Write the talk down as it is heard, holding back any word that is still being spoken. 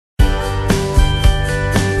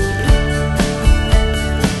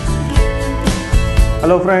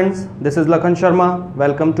Hello friends, this is Lakhan Sharma.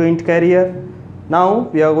 Welcome to IndCareer. Now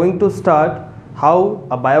we are going to start how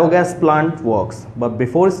a biogas plant works. But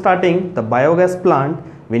before starting the biogas plant,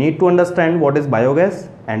 we need to understand what is biogas,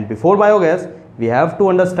 and before biogas we have to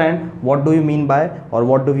understand what do you mean by, or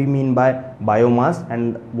what do we mean by biomass,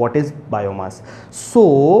 and what is biomass.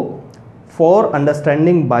 So for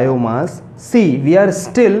understanding biomass, see, we are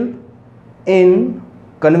still in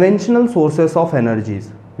conventional sources of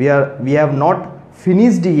energies. We have not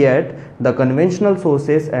finished yet the conventional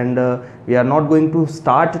sources, and we are not going to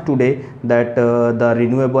start today that the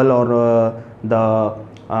renewable or the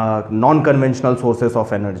non-conventional sources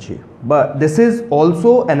of energy. But this is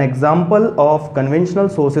also an example of conventional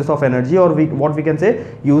sources of energy, or what we can say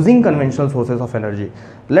using conventional sources of energy.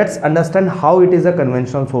 Let's understand how it is a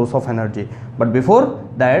conventional source of energy. But before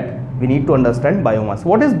that, we need to understand biomass.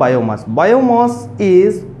 What is biomass? Biomass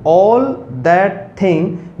is all that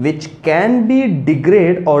thing which can be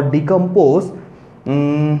degrade or decompose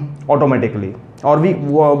automatically, or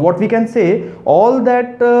what we can say, all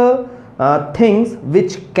that things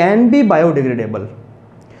which can be biodegradable,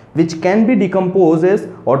 which can be decomposed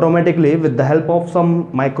automatically with the help of some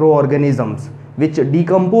microorganisms which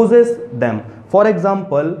decomposes them. For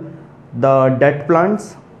example, the dead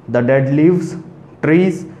plants, the dead leaves,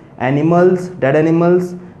 trees, animals, dead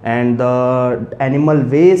animals, and the animal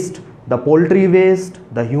waste, the poultry waste,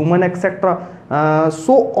 the human, etc.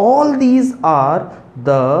 So all these are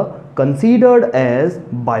considered as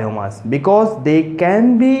biomass because they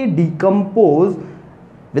can be decomposed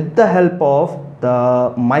with the help of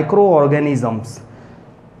the microorganisms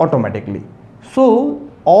automatically. So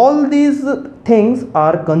all these things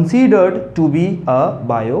are considered to be a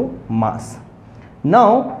biomass.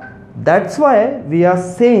 Now that's why we are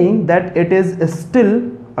saying that it is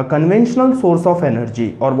still a conventional source of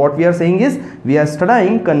energy, or what we are saying is we are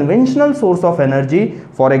studying conventional source of energy.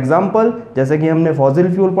 For example, जैसे कि हमने fossil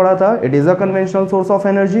fuel पढ़ा था, it is a conventional source of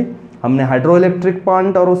energy. हमने hydroelectric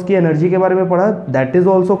plant और उसकी energy के बारे में पढ़ा, that is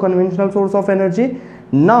also conventional source of energy.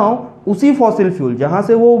 Now उसी fossil fuel जहाँ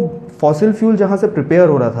से वो fossil fuel जहाँ से prepare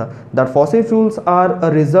हो रहा था, that fossil fuels are a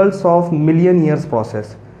results of million years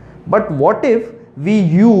process. But what if we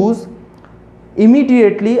use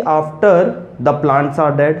immediately after the plants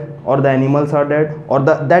are dead, or the animals are dead, or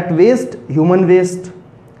that waste, human waste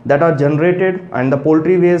that are generated, and the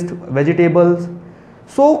poultry waste, vegetables?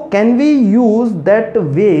 So can we use that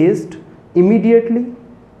waste immediately?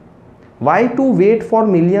 Why to wait for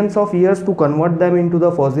millions of years to convert them into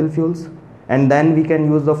the fossil fuels, and then we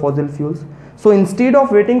can use the fossil fuels? So instead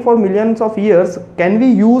of waiting for millions of years, can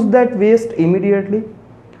we use that waste immediately?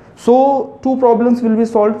 So two problems will be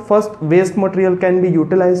solved. First, waste material can be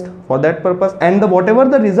utilized for that purpose, and whatever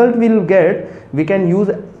the result we will get, we can use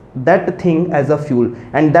that thing as a fuel,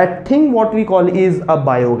 and that thing what we call is a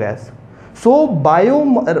biogas. So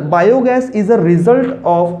biogas is a result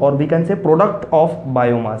of, or we can say product of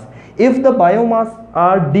biomass. If the biomass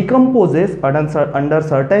are decomposes under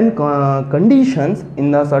certain conditions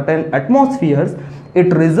in the certain atmospheres,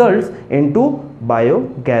 it results into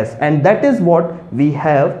biogas, and that is what we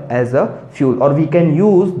have as a fuel, or we can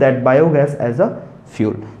use that biogas as a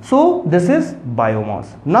fuel. So this is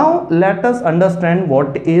biomass. Now let us understand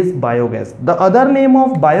what is biogas. The other name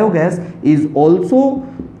of biogas is also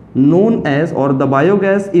known as, or the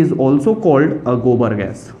biogas is also called a gobar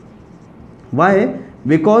gas. Why?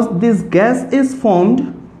 Because this gas is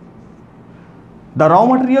formed, the raw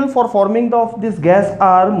material for forming of this gas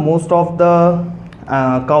are most of the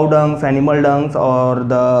cow dungs, animal dungs, or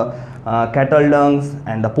the cattle dungs,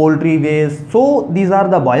 and the poultry waste. So these are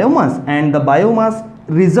the biomass, and the biomass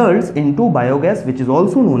results into biogas, which is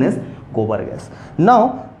also known as gobar gas.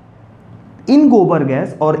 Now in gobar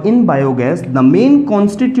gas or in biogas, the main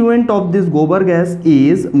constituent of this gobar gas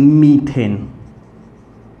is methane.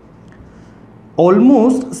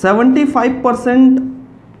 Almost 75%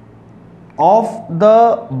 of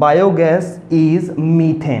the biogas is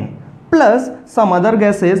methane, plus some other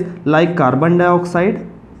gases like carbon dioxide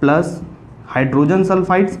plus hydrogen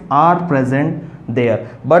sulfides are present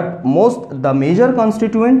there. But the major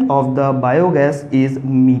constituent of the biogas is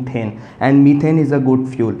methane, and methane is a good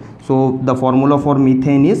fuel. So the formula for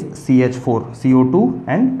methane is CH4, CO2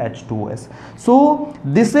 and H2S. So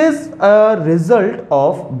this is a result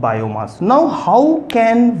of biomass. Now how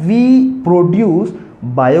can we produce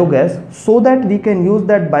biogas so that we can use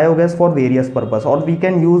that biogas for various purpose, or we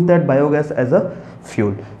can use that biogas as a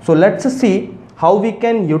fuel? So let's see how we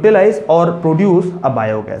can utilize or produce a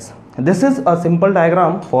biogas. This is a simple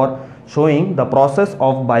diagram for showing the process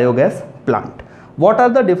of biogas plant. what are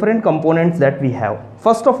the different components that we have?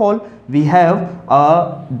 First of all, we have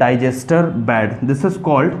a digester bed. This is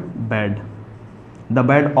called bed, the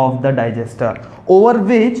bed of the digester, over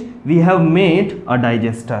which we have made a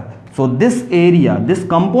digester. So this area, this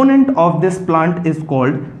component of this plant is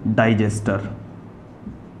called digester,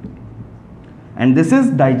 and this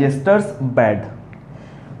is digester's bed.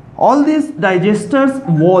 All these digesters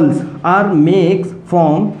walls are made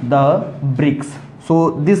from the bricks.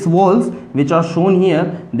 So these walls which are shown here,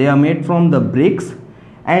 they are made from the bricks,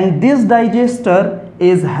 and this digester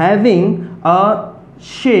is having a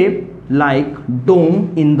shape like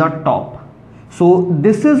dome in the top. So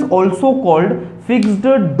this is also called fixed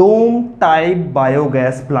dome type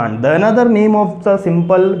biogas plant. The another name of the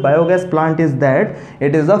simple biogas plant is that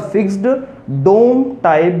it is a fixed dome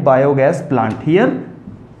type biogas plant. Here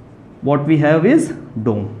what we have is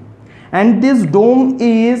dome, and this dome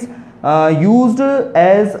is used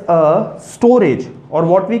as a storage, or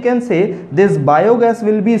what we can say, this biogas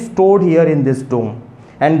will be stored here in this dome,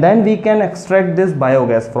 and then we can extract this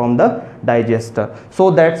biogas from the digester. So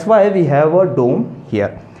that's why we have a dome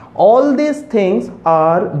here. All these things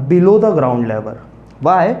are below the ground level.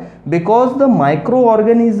 Why? Because the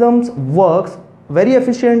microorganisms works very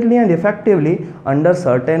efficiently and effectively under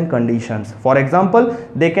certain conditions. For example,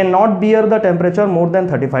 they cannot bear the temperature more than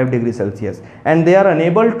 35 degrees Celsius, and they are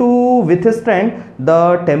unable to withstand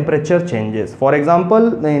the temperature changes. For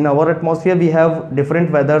example, in our atmosphere we have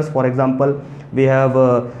different weathers. For example, we have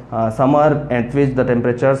summer at which the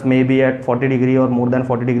temperatures may be at 40 degree or more than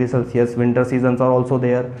 40 degrees Celsius. Winter seasons are also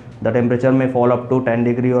there. The temperature may fall up to 10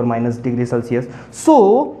 degree or minus degree Celsius.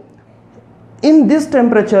 So in this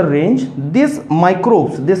temperature range, these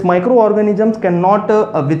microbes, these microorganisms cannot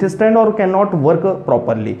withstand or cannot work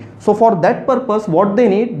properly. So for that purpose, what they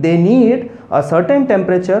need a certain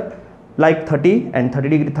temperature like 30 and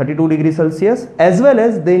 32 degrees Celsius, as well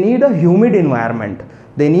as they need a humid environment.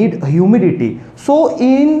 They need humidity. So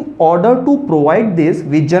in order to provide this,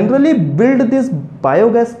 we generally build this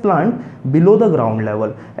biogas plant below the ground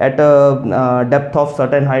level at a depth of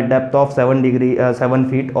certain height, depth of 7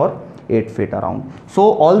 feet or 8 feet around. So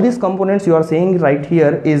all these components you are seeing right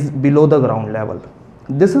here is below the ground level.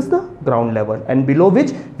 This is the ground level, and below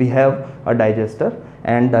which we have a digester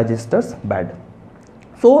and digester's bed.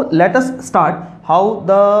 So let us start how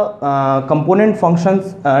the component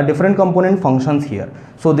functions, different component functions here.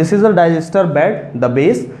 So this is the digester bed, the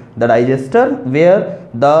base, the digester, where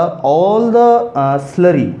all the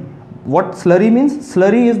slurry. What slurry means?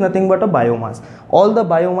 Slurry is nothing but a biomass. All the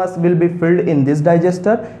biomass will be filled in this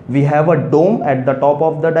digester. We have a dome at the top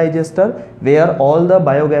of the digester where all the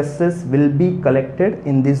biogases will be collected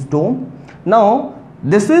in this dome. Now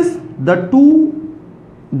this is the two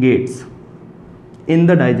gates in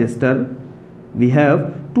the digester. We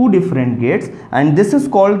have two different gates, and this is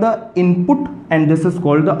called the input and this is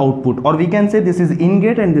called the output, or we can say this is in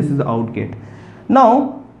gate and this is the out gate.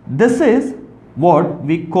 Now this is what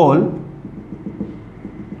we call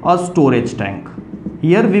a storage tank.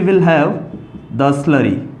 Here we will have the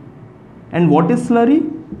slurry. And what is slurry?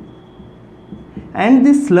 And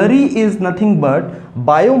this slurry is nothing but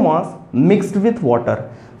biomass mixed with water.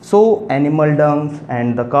 So animal dungs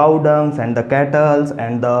and the cow dungs and the cattle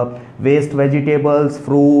and the waste vegetables,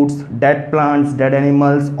 fruits, dead plants, dead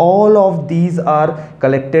animals, all of these are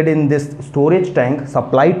collected in this storage tank,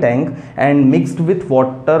 supply tank, and mixed with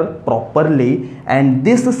water properly. And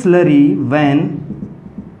this slurry, when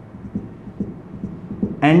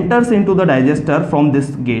enters into the digester from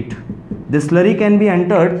this gate, this slurry can be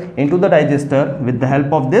entered into the digester with the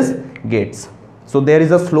help of these gates. So there is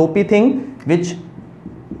a slopey thing which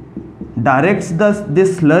directs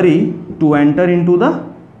this slurry to enter into the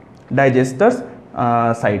digester's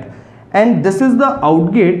side, and this is the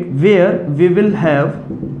out gate where we will have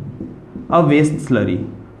a waste slurry,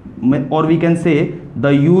 or we can say the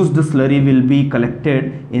used slurry will be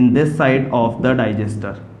collected in this side of the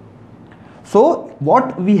digester. So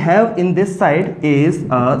what we have in this side is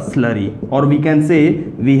a slurry, or we can say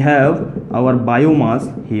we have our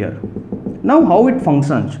biomass here. Now how it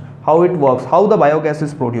functions, how it works, how the biogas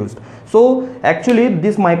is produced. So actually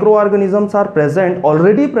these microorganisms are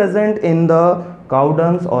already present in the cow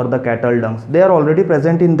dungs or the cattle dungs. They are already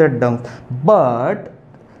present in that dung, but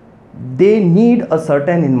they need a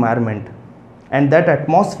certain environment, and that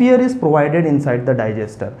atmosphere is provided inside the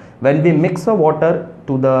digester. When we mix a water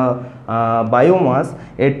to the biomass,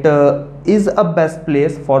 it is a best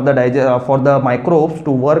place for the microbes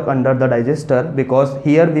to work under the digester, because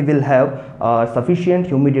here we will have sufficient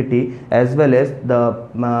humidity as well as the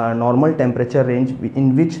normal temperature range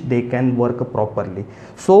in which they can work properly.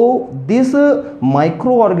 So these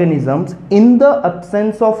microorganisms, in the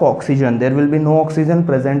absence of oxygen, there will be no oxygen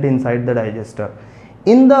present inside the digester.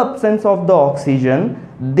 In the absence of the oxygen,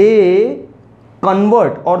 they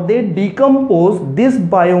convert or they decompose this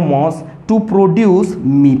biomass to produce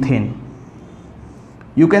methane.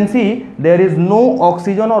 You can see there is no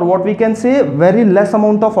oxygen, or what we can say, very less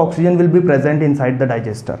amount of oxygen will be present inside the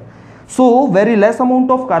digester. So very less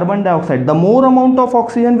amount of carbon dioxide. The more amount of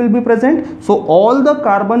oxygen will be present, so all the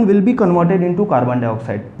carbon will be converted into carbon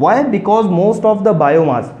dioxide. Why? Because most of the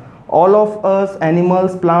biomass, all of us,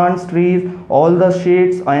 animals, plants, trees, all the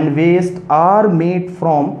shades and waste are made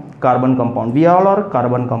from carbon compound. We all are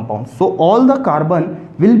carbon compounds. So all the carbon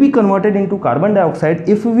will be converted into carbon dioxide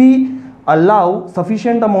if we allow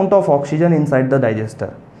sufficient amount of oxygen inside the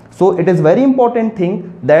digester. So it is very important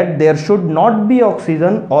thing that there should not be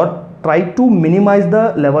oxygen, or try to minimize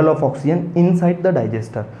the level of oxygen inside the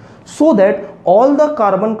digester, so that all the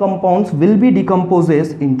carbon compounds will be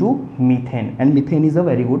decomposed into methane, and methane is a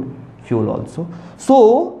very good fuel also.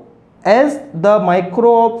 So as the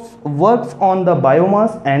microbes works on the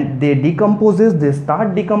biomass and they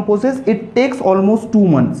start decomposes, it takes almost 2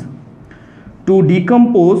 months to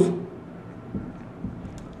decompose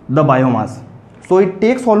the biomass. So it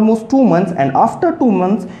takes almost 2 months, and after 2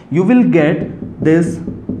 months you will get this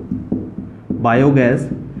biogas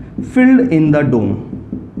filled in the dome.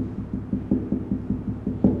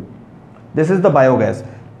 This is the biogas.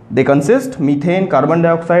 They consist methane, carbon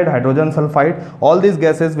dioxide, hydrogen sulfide. All these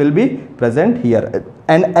gases will be present here.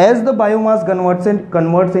 And as the biomass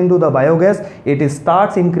converts into the biogas, it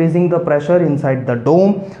starts increasing the pressure inside the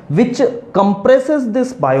dome, which compresses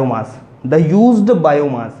this biomass, the used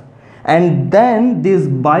biomass. And then this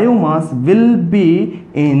biomass will be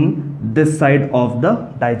in this side of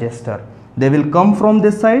the digester. They will come from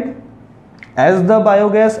this side. As the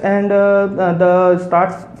biogas and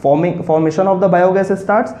formation of the biogas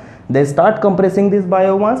starts, they start compressing this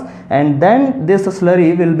biomass, and then this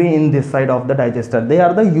slurry will be in this side of the digester. They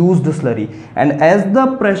are the used slurry, and as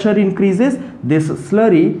the pressure increases, this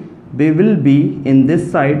slurry will be in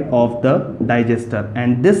this side of the digester,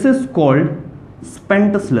 and this is called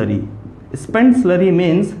spent slurry. Spent slurry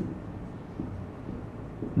means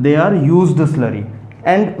they are used slurry,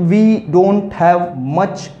 and we don't have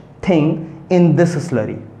much thing in this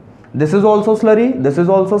slurry. This is also slurry, this is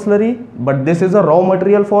also slurry, but this is a raw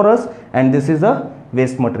material for us and this is a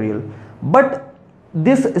waste material. But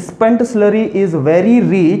this spent slurry is very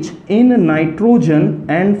rich in nitrogen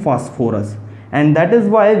and phosphorus, and that is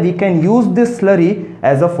why we can use this slurry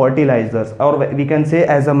as a fertilizers, or we can say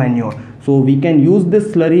as a manure. So we can use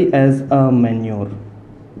this slurry as a manure.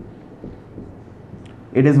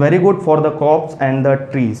 It is very good for the crops and the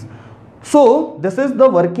trees. So this is the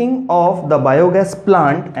working of the biogas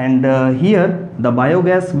plant, and here the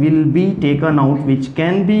biogas will be taken out, which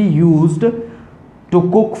can be used to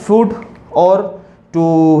cook food or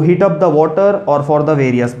to heat up the water or for the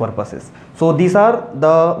various purposes. So these are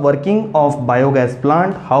the working of biogas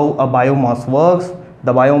plant, how a biomass works,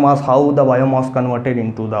 how the biomass converted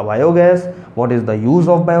into the biogas, what is the use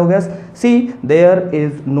of biogas. See, there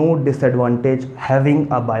is no disadvantage having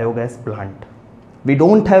a biogas plant. We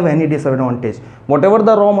don't have any disadvantage. Whatever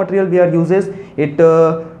the raw material we are uses, it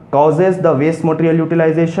causes the waste material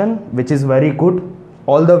utilization, which is very good.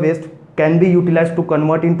 All the waste can be utilized to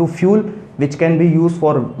convert into fuel, which can be used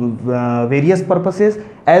for various purposes,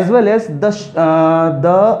 as well as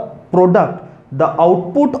the product, the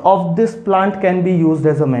output of this plant can be used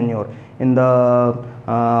as a manure in the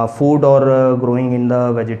food or growing in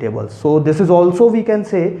the vegetables. So this is also, we can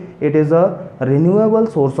say, it is a renewable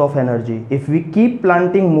source of energy. If we keep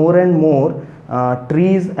planting more and more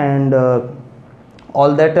trees and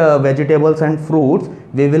all that vegetables and fruits,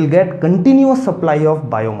 we will get continuous supply of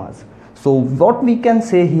biomass. So what we can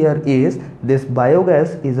say here is this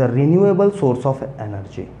biogas is a renewable source of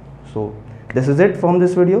energy. So this is it from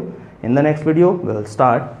this video. In the next video we will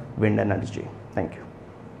start wind energy. Thank you.